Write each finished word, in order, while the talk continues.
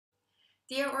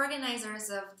Dear organizers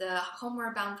of the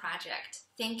Homeward project,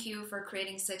 thank you for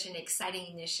creating such an exciting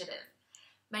initiative.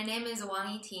 My name is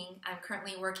Wang Yiting. I'm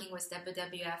currently working with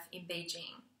WWF in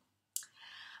Beijing.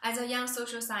 As a young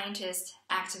social scientist,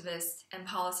 activist, and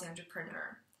policy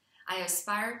entrepreneur, I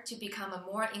aspire to become a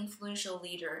more influential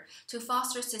leader to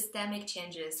foster systemic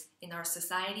changes in our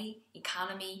society,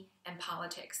 economy, and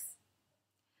politics.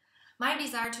 My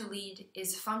desire to lead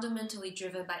is fundamentally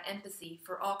driven by empathy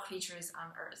for all creatures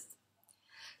on Earth.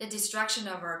 The destruction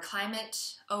of our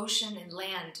climate, ocean, and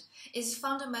land is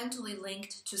fundamentally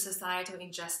linked to societal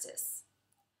injustice.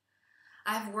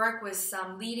 I have worked with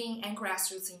some leading and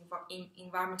grassroots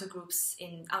environmental groups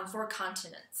on 4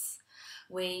 continents.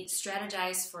 We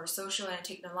strategize for social and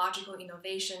technological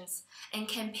innovations and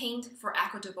campaigned for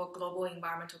equitable global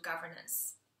environmental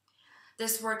governance.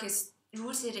 This work is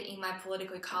rooted in my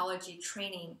political ecology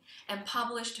training and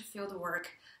published fieldwork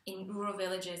in rural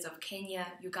villages of Kenya,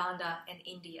 Uganda, and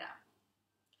India.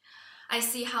 I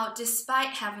see how,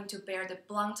 despite having to bear the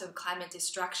brunt of climate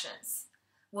destructions,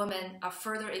 women are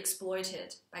further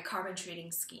exploited by carbon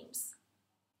trading schemes.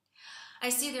 I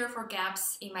see therefore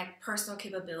gaps in my personal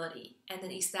capability and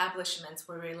the establishments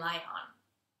we rely on.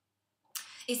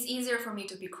 It's easier for me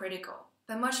to be critical,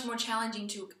 but much more challenging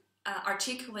to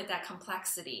articulate that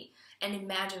complexity and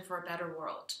imagine for a better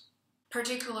world.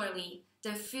 Particularly,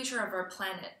 the future of our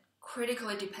planet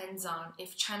critically depends on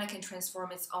if China can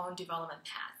transform its own development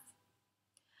path.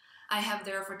 I have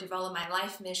therefore developed my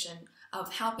life mission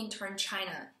of helping turn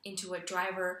China into a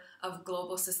driver of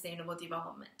global sustainable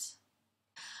development.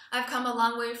 I've come a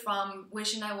long way from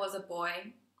wishing I was a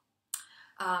boy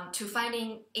to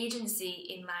finding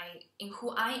agency in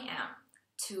who I am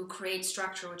to create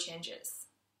structural changes.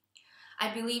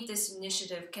 I believe this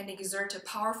initiative can exert a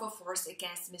powerful force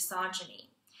against misogyny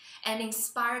and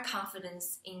inspire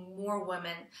confidence in more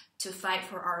women to fight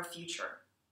for our future.